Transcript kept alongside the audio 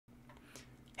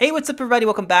Hey, what's up everybody?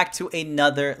 Welcome back to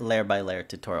another layer by layer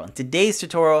tutorial. In today's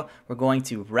tutorial, we're going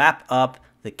to wrap up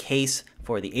the case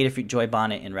for the Adafruit Joy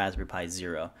Bonnet in Raspberry Pi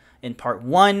Zero. In part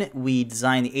 1, we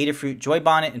designed the Adafruit Joy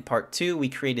Bonnet. In part 2, we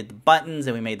created the buttons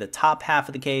and we made the top half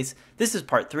of the case. This is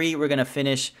part 3. We're going to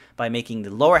finish by making the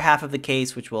lower half of the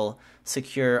case, which will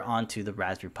secure onto the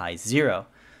Raspberry Pi Zero.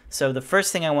 So the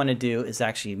first thing I want to do is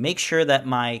actually make sure that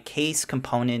my case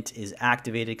component is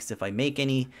activated, because if I make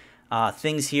any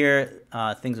things here,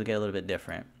 things will get a little bit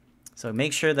different. So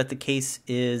make sure that the case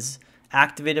is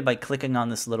activated by clicking on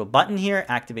this little button here,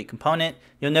 Activate Component.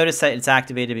 You'll notice that it's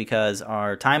activated because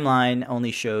our timeline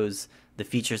only shows the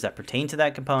features that pertain to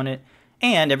that component,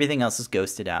 and everything else is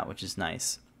ghosted out, which is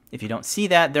nice. If you don't see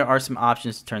that, there are some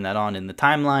options to turn that on in the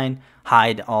timeline,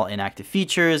 hide all inactive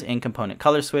features, and component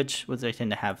color switch, which I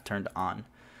tend to have turned on.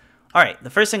 All right, the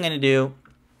first thing I'm going to do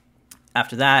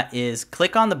after that is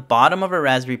click on the bottom of a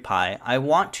Raspberry Pi. I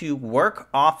want to work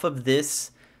off of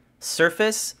this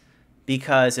surface,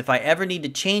 because if I ever need to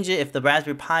change it, if the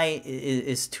Raspberry Pi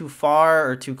is too far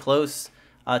or too close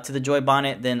to the Joy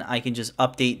Bonnet, then I can just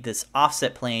update this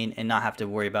offset plane and not have to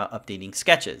worry about updating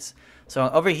sketches. So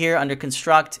over here under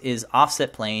Construct is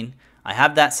Offset Plane. I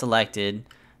have that selected.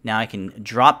 Now I can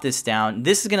drop this down.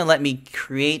 This is going to let me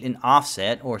create an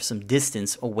offset or some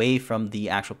distance away from the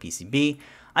actual PCB.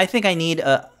 I think I need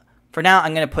for now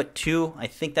I'm going to put 2. I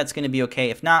think that's going to be okay.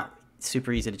 If not, it's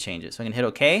super easy to change it. So I'm going to hit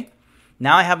OK.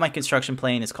 Now I have my construction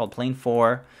plane. It's called plane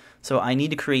 4. So I need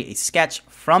to create a sketch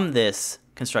from this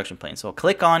construction plane. So I'll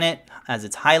click on it. As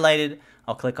it's highlighted,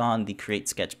 I'll click on the Create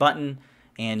Sketch button.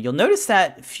 And you'll notice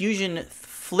that Fusion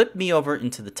flipped me over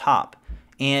into the top.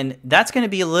 And that's going to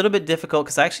be a little bit difficult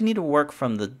because I actually need to work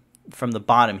from the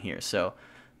bottom here. So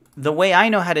the way I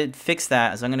know how to fix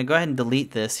that is I'm going to go ahead and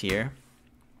delete this here.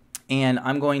 And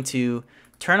I'm going to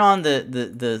turn on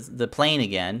the plane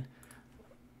again,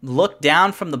 look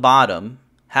down from the bottom,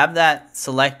 have that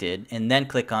selected, and then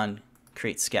click on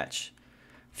Create Sketch.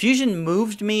 Fusion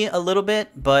moved me a little bit,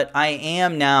 but I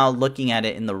am now looking at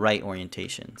it in the right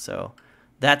orientation. So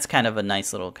that's kind of a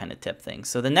nice little kind of tip thing.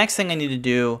 So the next thing I need to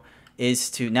do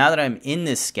is to, now that I'm in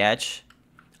this sketch,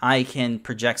 I can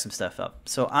project some stuff up.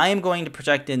 So I am going to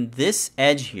project in this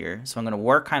edge here. So I'm going to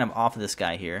work kind of off of this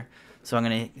guy here. So I'm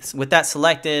going to, with that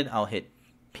selected, I'll hit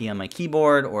P on my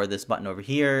keyboard or this button over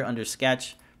here under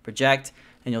Sketch, Project,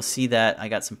 and you'll see that I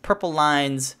got some purple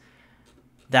lines.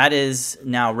 That is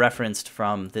now referenced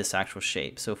from this actual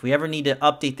shape. So if we ever need to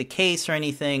update the case or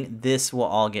anything, this will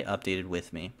all get updated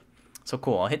with me. So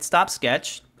cool, I'll hit Stop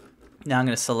Sketch. Now I'm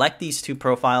going to select these 2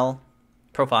 profiles,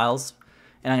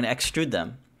 and I'm going to extrude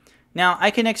them. Now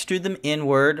I can extrude them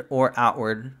inward or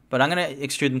outward, but I'm going to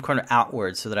extrude them kind of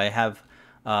outward so that I have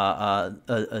a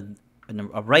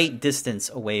right distance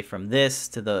away from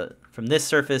this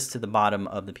surface to the bottom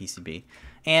of the PCB.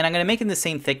 And I'm going to make them the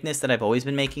same thickness that I've always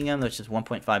been making them, which is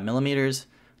 1.5 millimeters.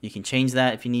 You can change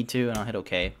that if you need to, and I'll hit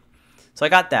OK. So I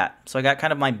got that. So I got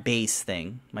kind of my base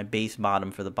thing, my base bottom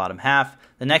for the bottom half.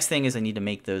 The next thing is I need to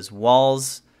make those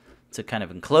walls to kind of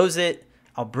enclose it.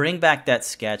 I'll bring back that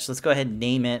sketch. Let's go ahead and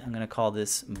name it. I'm going to call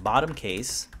this bottom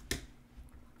case.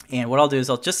 And what I'll do is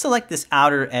I'll just select this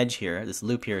outer edge here, this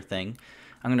loop here thing.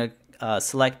 I'm going to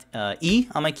select E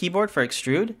on my keyboard for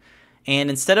extrude. And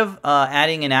instead of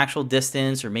adding an actual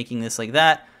distance or making this like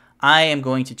that, I am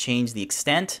going to change the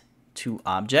extent to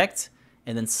object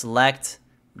and then select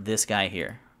this guy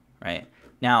here, right?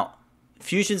 Now,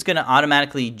 Fusion's going to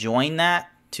automatically join that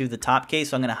to the top case.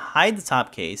 So I'm going to hide the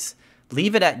top case,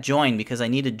 leave it at join because I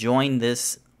need to join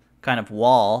this kind of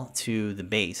wall to the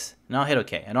base. And I'll hit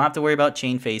OK. I don't have to worry about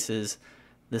chain faces.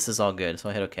 This is all good. So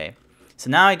I'll hit OK. So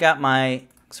now I got my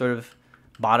sort of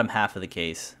bottom half of the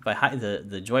case. If I hide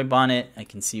the Joy Bonnet, I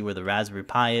can see where the Raspberry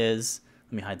Pi is.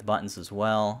 Let me hide the buttons as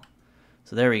well.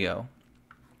 So there we go.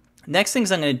 Next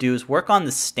things I'm going to do is work on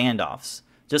the standoffs.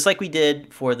 Just like we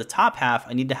did for the top half,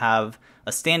 I need to have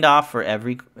a standoff for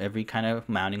every kind of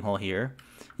mounting hole here.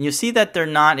 And you'll see that they're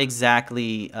not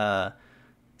exactly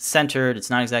centered.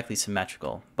 It's not exactly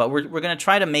symmetrical, but we're going to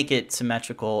try to make it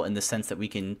symmetrical in the sense that we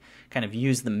can kind of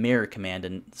use the mirror command,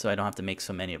 and so I don't have to make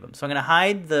so many of them. So I'm going to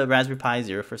hide the Raspberry Pi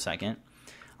Zero for a second.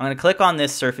 I'm going to click on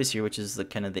this surface here, which is the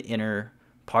kind of the inner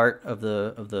part of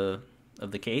the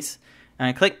case, and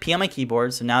I click P on my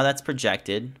keyboard. So now that's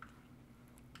projected.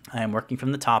 I am working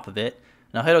from the top of it,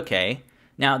 and I'll hit OK.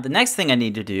 Now the next thing I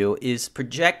need to do is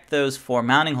project those 4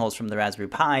 mounting holes from the Raspberry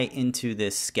Pi into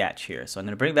this sketch here. So I'm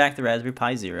going to bring back the Raspberry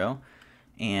Pi Zero,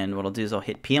 and what I'll do is I'll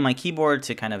hit P on my keyboard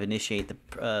to kind of initiate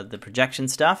the projection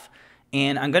stuff,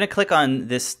 and I'm going to click on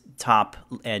this top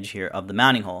edge here of the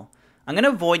mounting hole. I'm going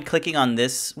to avoid clicking on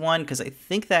this one because I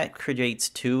think that creates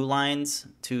 2 lines,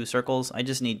 2 circles. I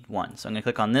just need 1. So I'm going to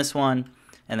click on this one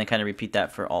and then kind of repeat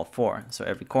that for all 4. So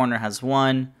every corner has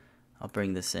 1. I'll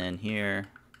bring this in here,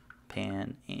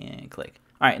 pan, and click.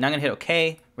 All right, now I'm going to hit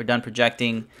OK. We're done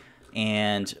projecting,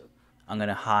 and I'm going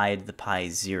to hide the Pi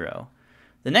Zero.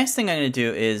 The next thing I'm going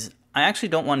to do is I actually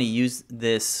don't want to use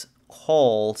this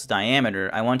hole's diameter.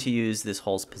 I want to use this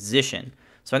hole's position.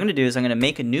 So what I'm going to do is I'm going to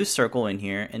make a new circle in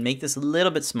here and make this a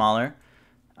little bit smaller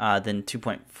than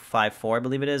 2.54, I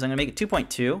believe it is. I'm going to make it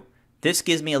 2.2. This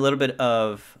gives me a little bit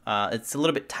of, it's a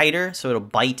little bit tighter, so it'll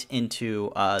bite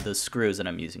into those screws that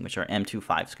I'm using, which are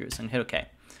M25 screws. So I'm going to hit OK.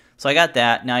 So I got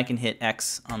that. Now I can hit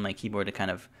X on my keyboard to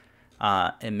kind of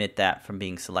omit that from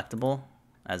being selectable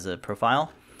as a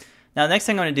profile. Now the next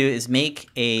thing I'm going to do is make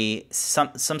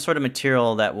some sort of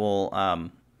material that will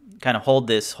kind of hold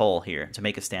this hole here to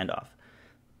make a standoff.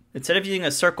 Instead of using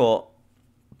a circle,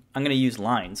 I'm going to use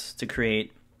lines to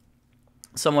create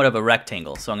somewhat of a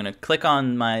rectangle. So I'm going to click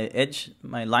on my edge,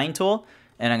 my line tool,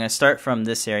 and I'm going to start from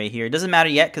this area here. It doesn't matter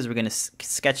yet because we're going to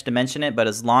sketch dimension it, but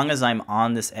as long as I'm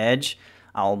on this edge,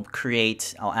 I'll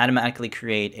automatically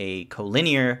create a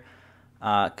collinear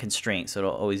constraint, so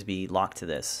it'll always be locked to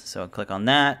this. So I'll click on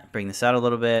that, bring this out a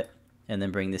little bit, and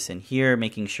then bring this in here,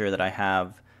 making sure that I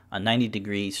have a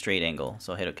 90-degree straight angle.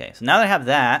 So I'll hit OK. So now that I have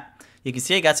that, you can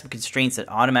see I got some constraints that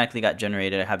automatically got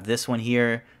generated. I have this one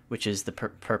here, which is the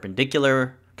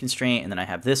perpendicular constraint, and then I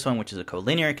have this one, which is a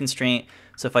collinear constraint.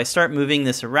 So if I start moving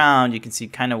this around, you can see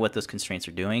kind of what those constraints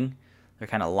are doing. They're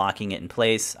kind of locking it in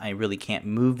place. I really can't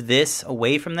move this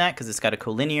away from that because it's got a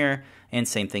collinear, and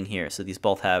same thing here. So these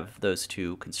both have those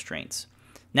 2 constraints.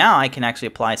 Now I can actually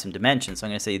apply some dimensions. So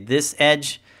I'm going to say this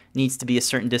edge needs to be a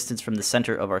certain distance from the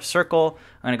center of our circle.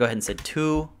 I'm going to go ahead and say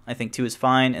 2. I think 2 is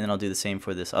fine, and then I'll do the same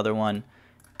for this other one.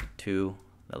 2.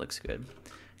 That looks good.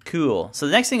 Cool. So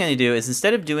the next thing I'm going to do is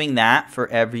instead of doing that for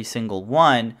every single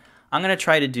one, I'm going to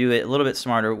try to do it a little bit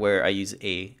smarter where I use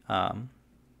a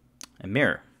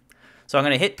mirror. So I'm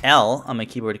going to hit L on my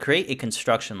keyboard to create a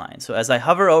construction line. So as I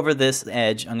hover over this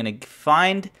edge, I'm going to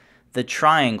find the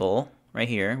triangle right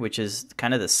here, which is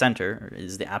kind of the center, or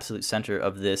is the absolute center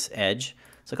of this edge.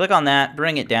 So click on that,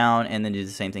 bring it down, and then do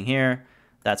the same thing here.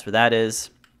 That's where that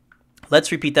is.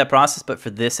 Let's repeat that process, but for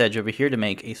this edge over here to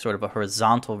make a sort of a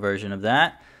horizontal version of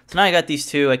that. So now I got these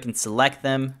 2. I can select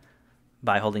them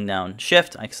by holding down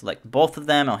Shift. I can select both of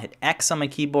them. I'll hit X on my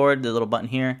keyboard, the little button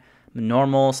here.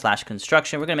 Normal /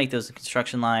 construction. We're going to make those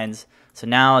construction lines. So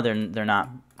now they're not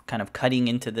kind of cutting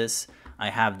into this. I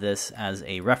have this as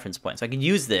a reference point. So I can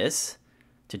use this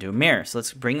to do a mirror. So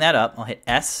let's bring that up. I'll hit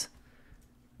S,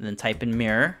 and then type in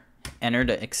mirror, enter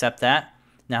to accept that.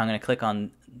 Now I'm going to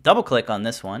double click on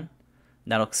this one.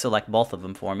 That'll select both of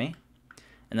them for me.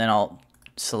 And then I'll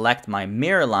select my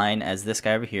mirror line as this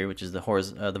guy over here, which is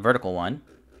the vertical one.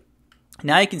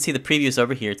 Now you can see the previews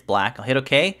over here. It's black. I'll hit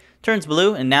OK. Turns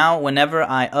blue. And now whenever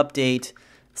I update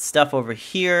stuff over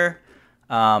here,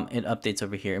 it updates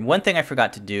over here. And one thing I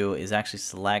forgot to do is actually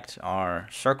select our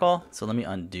circle. So let me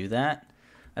undo that.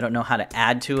 I don't know how to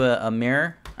add to a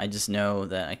mirror. I just know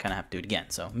that I kind of have to do it again.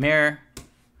 So mirror,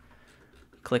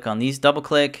 click on these, double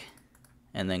click,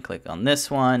 and then click on this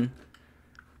one.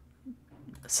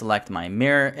 Select my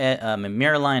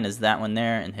mirror line as that one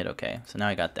there, and hit OK. So now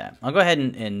I got that. I'll go ahead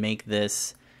and make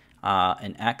this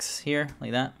an X here,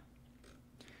 like that.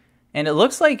 And it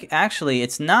looks like actually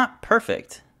it's not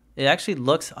perfect. It actually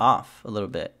looks off a little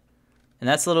bit. And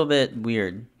that's a little bit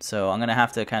weird. So I'm going to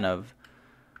have to kind of,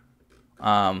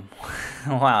 wow,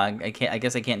 I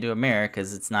guess I can't do a mirror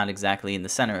because it's not exactly in the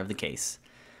center of the case.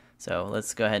 So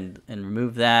let's go ahead and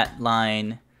remove that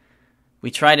line.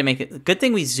 We try to make it, good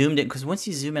thing we zoomed it, because once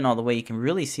you zoom in all the way, you can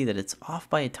really see that it's off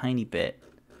by a tiny bit.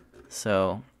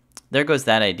 So there goes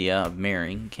that idea of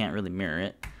mirroring. You can't really mirror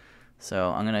it. So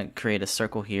I'm going to create a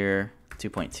circle here,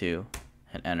 2.2,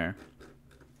 hit enter.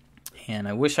 And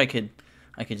I wish I could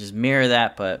just mirror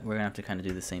that, but we're going to have to kind of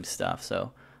do the same stuff.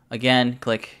 So again,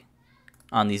 click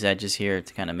on these edges here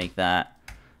to kind of make that.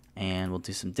 And we'll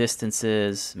do some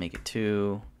distances, make it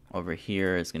 2. Over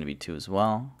here is going to be 2 as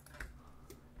well.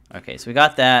 Okay, so we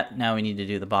got that. Now we need to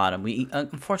do the bottom.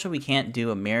 Unfortunately, we can't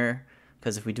do a mirror,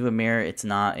 because if we do a mirror, it's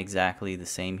not exactly the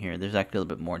same here. There's actually a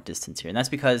little bit more distance here. And that's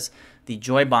because the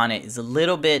Joy Bonnet is a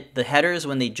little bit, the headers,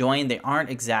 when they join, they aren't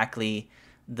exactly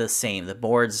the same. The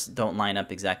boards don't line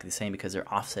up exactly the same because they're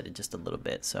offsetted just a little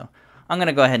bit. So I'm going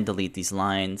to go ahead and delete these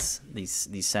lines,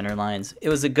 these center lines. It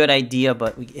was a good idea,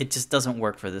 but it just doesn't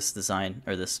work for this design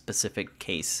or this specific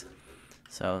case.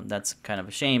 So that's kind of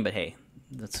a shame, but hey,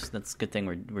 that's a good thing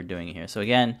we're doing it here. So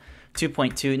again,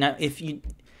 2.2. Now if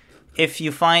if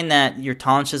you find that your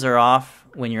tolerances are off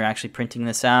when you're actually printing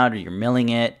this out or you're milling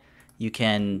it, you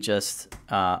can just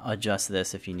adjust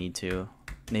this if you need to.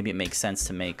 Maybe it makes sense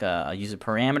to make a user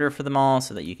parameter for them all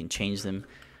so that you can change them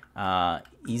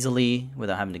easily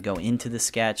without having to go into the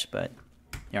sketch, but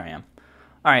here I am.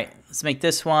 All right, let's make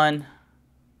this one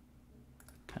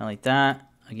kind of like that.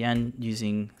 Again,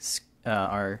 using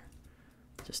our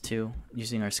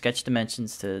sketch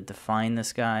dimensions to define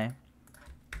this guy.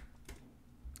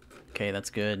 Okay, that's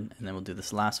good. And then we'll do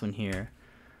this last one here.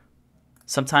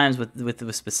 Sometimes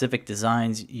with specific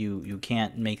designs, you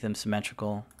can't make them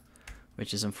symmetrical,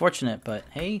 which is unfortunate, but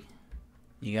hey,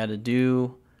 you got to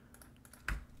do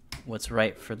what's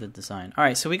right for the design. All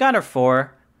right, so we got our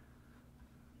 4.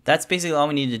 That's basically all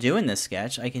we need to do in this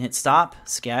sketch. I can hit stop,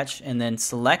 sketch, and then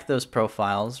select those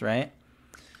profiles, right?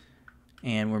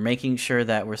 And we're making sure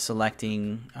that we're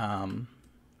selecting,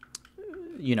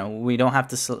 you know, we don't have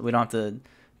to,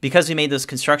 because we made those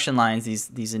construction lines,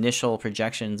 these initial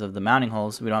projections of the mounting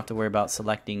holes, we don't have to worry about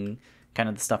selecting kind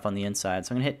of the stuff on the inside.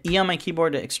 So I'm gonna hit E on my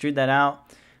keyboard to extrude that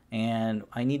out. And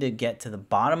I need to get to the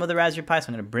bottom of the Raspberry Pi, so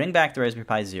I'm gonna bring back the Raspberry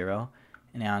Pi Zero.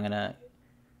 And now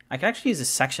I can actually use a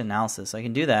section analysis. I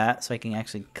can do that, so I can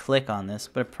actually click on this,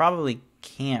 but I probably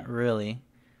can't really.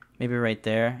 Maybe right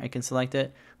there, I can select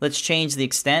it. Let's change the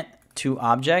extent to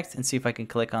object and see if I can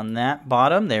click on that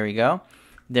bottom. There we go.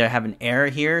 There I have an error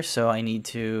here, so I need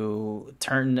to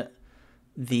turn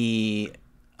the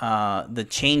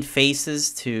chain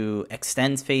faces to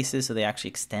extend faces so they actually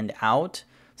extend out.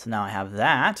 So now I have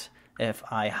that. If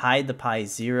I hide the Pi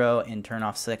Zero and turn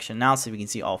off section analysis, we can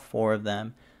see all 4 of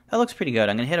them. That looks pretty good.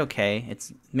 I'm going to hit OK.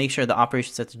 Make sure the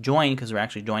operation set to join because we're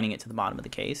actually joining it to the bottom of the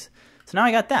case. So now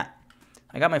I got that.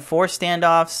 I got my 4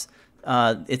 standoffs.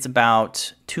 It's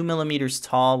about 2 millimeters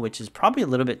tall, which is probably a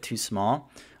little bit too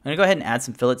small. I'm going to go ahead and add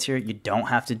some fillets here. You don't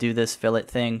have to do this fillet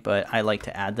thing, but I like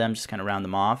to add them, just kind of round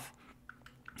them off.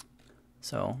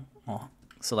 So I'll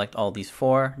select all these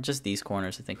 4. Just these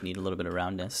corners I think need a little bit of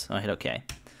roundness. So I'll hit OK.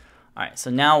 All right, so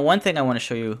now one thing I want to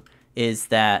show you is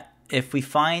that if we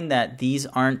find that these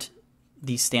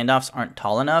standoffs aren't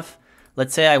tall enough,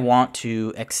 let's say I want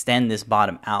to extend this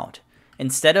bottom out.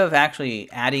 Instead of actually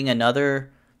adding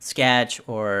another sketch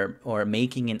or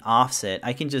making an offset,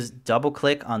 I can just double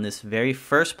click on this very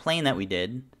first plane that we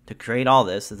did to create all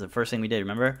this. This is the first thing we did,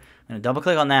 remember? I'm going to double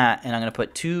click on that and I'm going to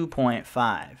put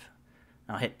 2.5.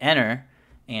 I'll hit enter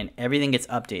and everything gets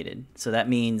updated. So that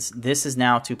means this is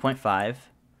now 2.5.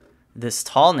 This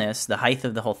tallness, the height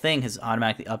of the whole thing, has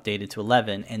automatically updated to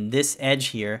 11, and this edge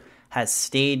here has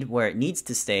stayed where it needs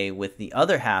to stay with the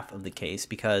other half of the case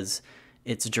because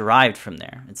it's derived from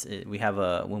there. We have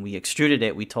when we extruded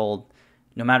it, we told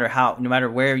no matter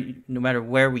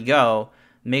where we go,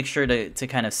 make sure to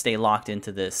kind of stay locked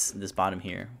into this bottom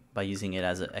here by using it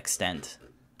as an extent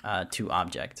to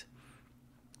object.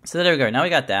 So there we go. Now we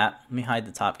got that. Let me hide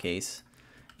the top case.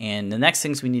 And the next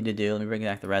things we need to do, let me bring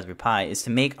back the Raspberry Pi, is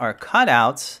to make our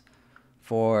cutouts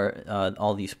for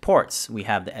all these ports. We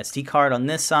have the SD card on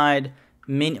this side,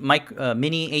 mini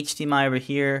HDMI over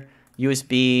here,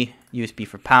 USB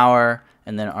for power,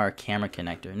 and then our camera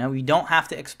connector. Now we don't have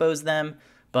to expose them,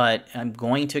 but I'm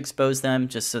going to expose them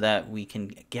just so that we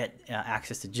can get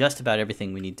access to just about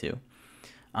everything we need to.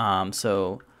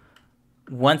 So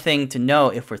one thing to know,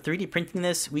 if we're 3D printing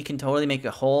this, we can totally make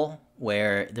a hole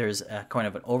where there's a kind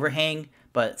of an overhang,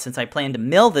 but since I plan to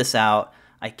mill this out,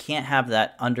 I can't have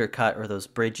that undercut or those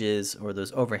bridges or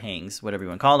those overhangs, whatever you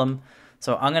want to call them.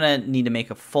 So I'm gonna need to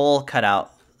make a full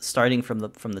cutout starting from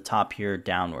the top here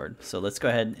downward. So let's go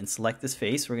ahead and select this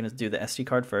face. We're gonna do the SD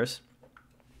card first.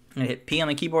 I'm gonna hit P on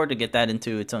the keyboard to get that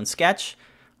into its own sketch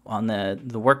on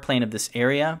the work plane of this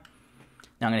area.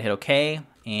 Now I'm gonna hit OK,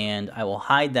 and I will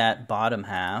hide that bottom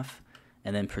half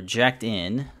and then project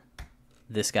in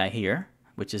this guy here,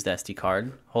 which is the SD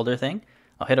card holder thing.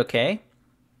 I'll hit OK.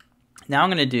 Now I'm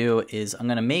going to do is I'm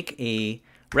going to make a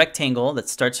rectangle that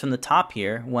starts from the top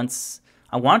here. Once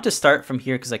I want it to start from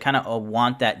here because I kind of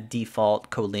want that default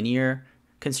collinear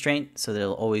constraint so that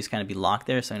it'll always kind of be locked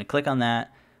there. So I'm going to click on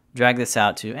that, drag this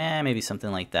out to maybe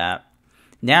something like that.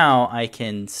 Now I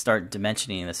can start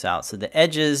dimensioning this out. So the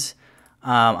edges,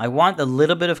 I want a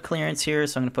little bit of clearance here,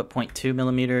 so I'm going to put 0.2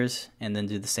 millimeters and then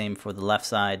do the same for the left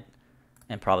side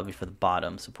and probably for the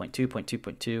bottom. So 0.2, 0.2,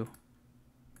 0.2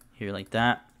 here like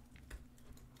that.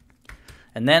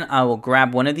 And then I will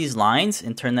grab one of these lines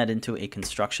and turn that into a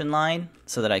construction line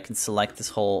so that I can select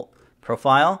this whole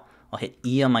profile. I'll hit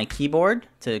E on my keyboard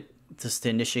to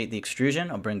initiate the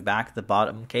extrusion. I'll bring back the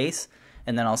bottom case,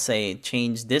 and then I'll say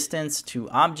change distance to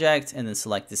object and then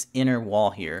select this inner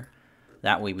wall here.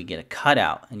 That way we get a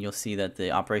cutout, and you'll see that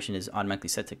the operation is automatically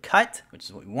set to cut, which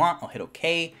is what we want. I'll hit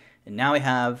OK, and now we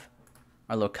have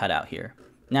our little cutout here.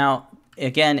 Now,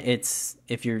 again,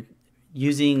 if you're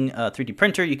using a 3D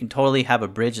printer, you can totally have a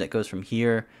bridge that goes from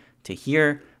here to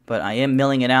here, but I am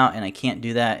milling it out, and I can't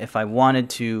do that. If I wanted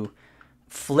to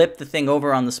flip the thing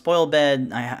over on the spoil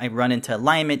bed, I run into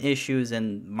alignment issues,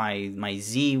 and my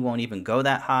Z won't even go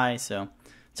that high. So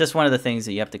it's just one of the things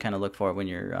that you have to kind of look for when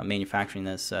you're manufacturing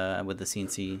this with the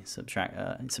CNC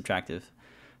subtractive.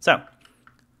 So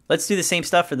let's do the same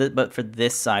stuff but for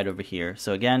this side over here.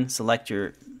 So again, select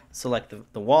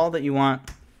the wall that you want.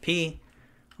 P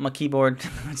on my keyboard.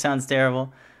 It sounds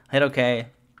terrible. Hit OK.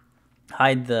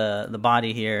 Hide the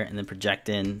body here, and then project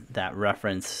in that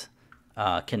reference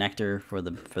connector for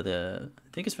the I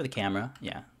think it's for the camera.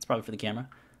 Yeah, it's probably for the camera.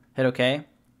 Hit OK.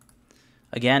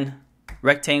 Again,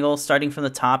 rectangle starting from the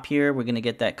top here. We're gonna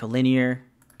get that collinear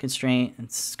constraint and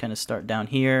kind of start down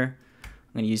here. I'm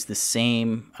gonna use the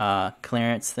same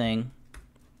clearance thing.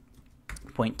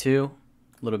 0.2, a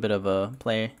little bit of a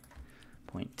play.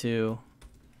 0.2,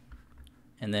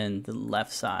 and then the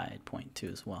left side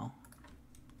 0.2 as well.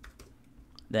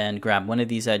 Then grab one of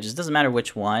these edges, doesn't matter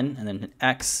which one, and then hit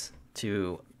X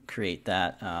to create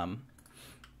that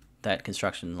that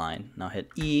construction line. Now hit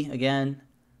E again,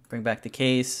 bring back the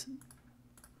case,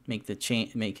 make the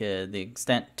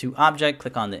extent to object,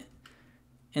 click on the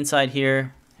inside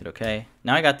here, hit OK.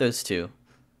 Now I got those two.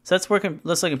 So that's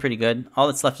looking pretty good. All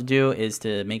that's left to do is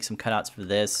to make some cutouts for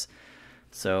this.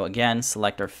 So again,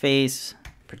 select our face,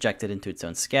 project it into its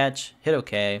own sketch, hit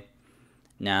OK.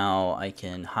 Now I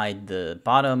can hide the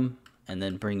bottom and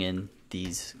then bring in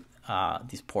these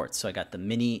ports. So I got the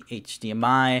mini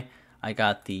HDMI, I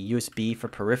got the USB for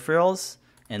peripherals,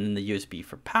 and then the USB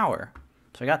for power.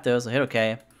 So I got those, I'll hit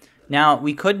OK. Now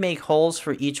we could make holes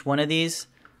for each one of these,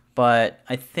 but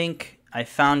I think I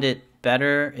found it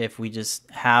better if we just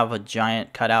have a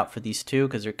giant cutout for these two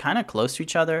because they're kind of close to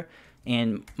each other,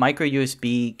 and micro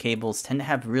USB cables tend to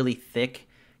have really thick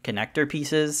connector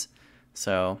pieces.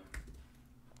 So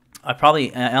I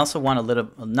also want a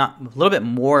little bit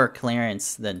more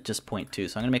clearance than just 0.2.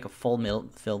 So I'm gonna make a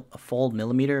full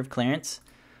millimeter of clearance,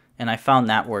 and I found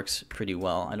that works pretty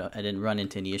well. I didn't run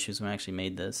into any issues when I actually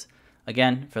made this.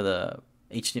 Again, for the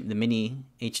mini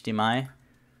HDMI,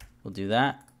 we'll do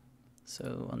that.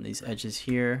 So on these edges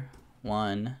here,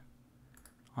 one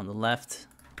on the left,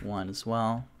 one as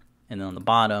well, and then on the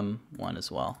bottom, one as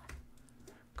well.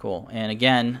 Cool. And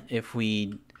again, if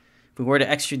we were to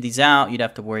extrude these out, you'd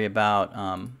have to worry about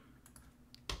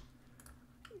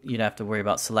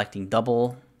selecting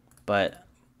double. But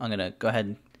I'm gonna go ahead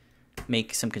and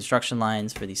make some construction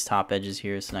lines for these top edges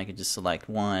here, so now I can just select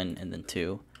one and then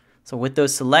two. So with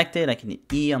those selected, I can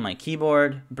hit E on my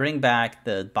keyboard, bring back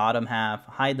the bottom half,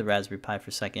 hide the Raspberry Pi for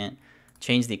a second,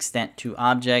 change the extent to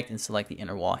object, and select the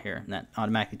inner wall here. And that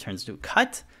automatically turns to a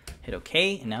cut. Hit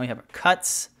OK, and now we have our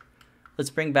cuts.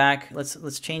 Let's bring back,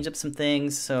 let's change up some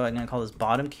things. So I'm going to call this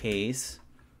bottom case.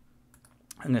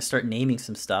 I'm going to start naming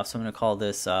some stuff. So I'm going to call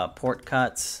this port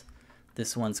cuts.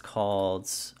 This one's called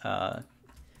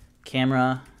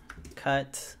camera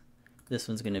cut. This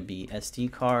one's going to be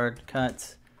SD card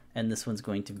cut. And this one's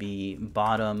going to be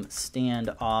bottom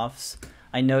standoffs.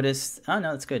 I noticed, oh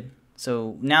no, that's good.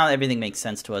 So now everything makes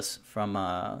sense to us from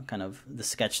kind of the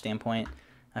sketch standpoint.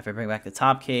 If I bring back the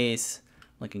top case,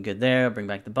 looking good there, bring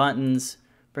back the buttons,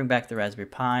 bring back the Raspberry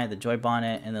Pi, the Joy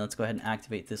Bonnet, and then let's go ahead and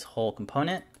activate this whole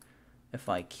component. If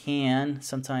I can,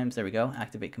 sometimes, there we go,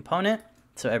 activate component.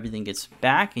 So everything gets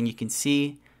back, and you can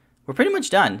see we're pretty much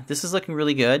done. This is looking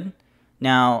really good.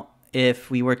 Now,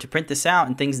 if we were to print this out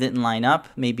and things didn't line up,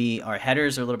 maybe our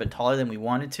headers are a little bit taller than we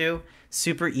wanted to,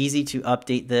 super easy to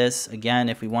update this. Again,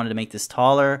 if we wanted to make this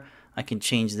taller, I can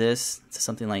change this to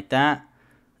something like that.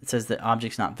 It says the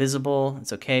object's not visible.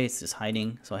 It's okay, it's just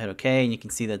hiding. So I'll hit OK, and you can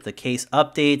see that the case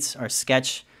updates our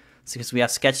sketch. So because we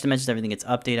have sketch dimensions, everything gets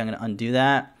updated. I'm gonna undo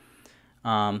that.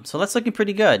 So that's looking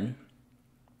pretty good.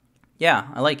 Yeah,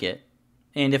 I like it.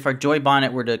 And if our Joy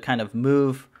Bonnet were to kind of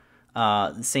move,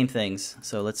 the same things.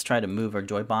 So let's try to move our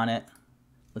Joy Bonnet.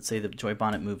 Let's say the Joy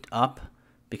Bonnet moved up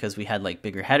because we had like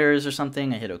bigger headers or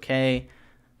something. I hit OK,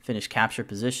 finish capture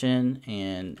position,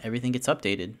 and everything gets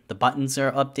updated. The buttons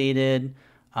are updated.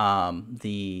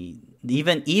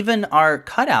 Even our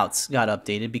cutouts got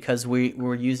updated because we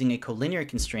were using a collinear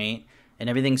constraint, and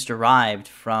everything's derived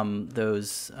from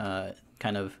those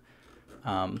kind of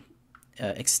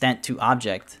extent to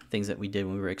object things that we did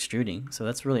when we were extruding. So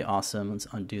that's really awesome. Let's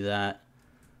undo that.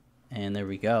 And there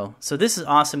we go. So this is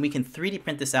awesome. We can 3D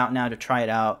print this out now to try it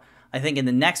out. I think in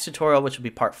the next tutorial, which will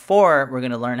be part 4, we're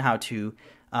going to learn how to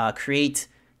create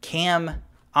cam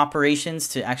operations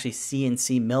to actually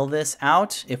CNC mill this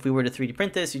out. If we were to 3D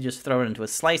print this, you just throw it into a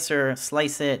slicer,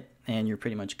 slice it, and you're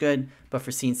pretty much good. But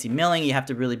for CNC milling, you have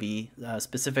to really be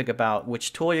specific about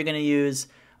which tool you're going to use.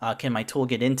 Can my tool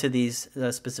get into these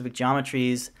specific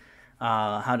geometries?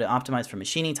 How to optimize for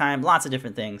machining time, lots of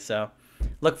different things. So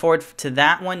look forward to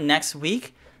that one next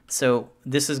week. So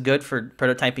this is good for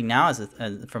prototyping now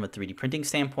from a 3D printing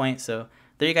standpoint. So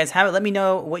there you guys have it. Let me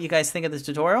know what you guys think of this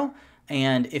tutorial.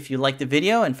 And if you liked the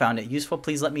video and found it useful,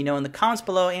 please let me know in the comments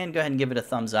below and go ahead and give it a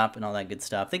thumbs up and all that good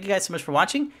stuff. Thank you guys so much for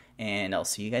watching, and I'll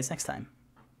see you guys next time.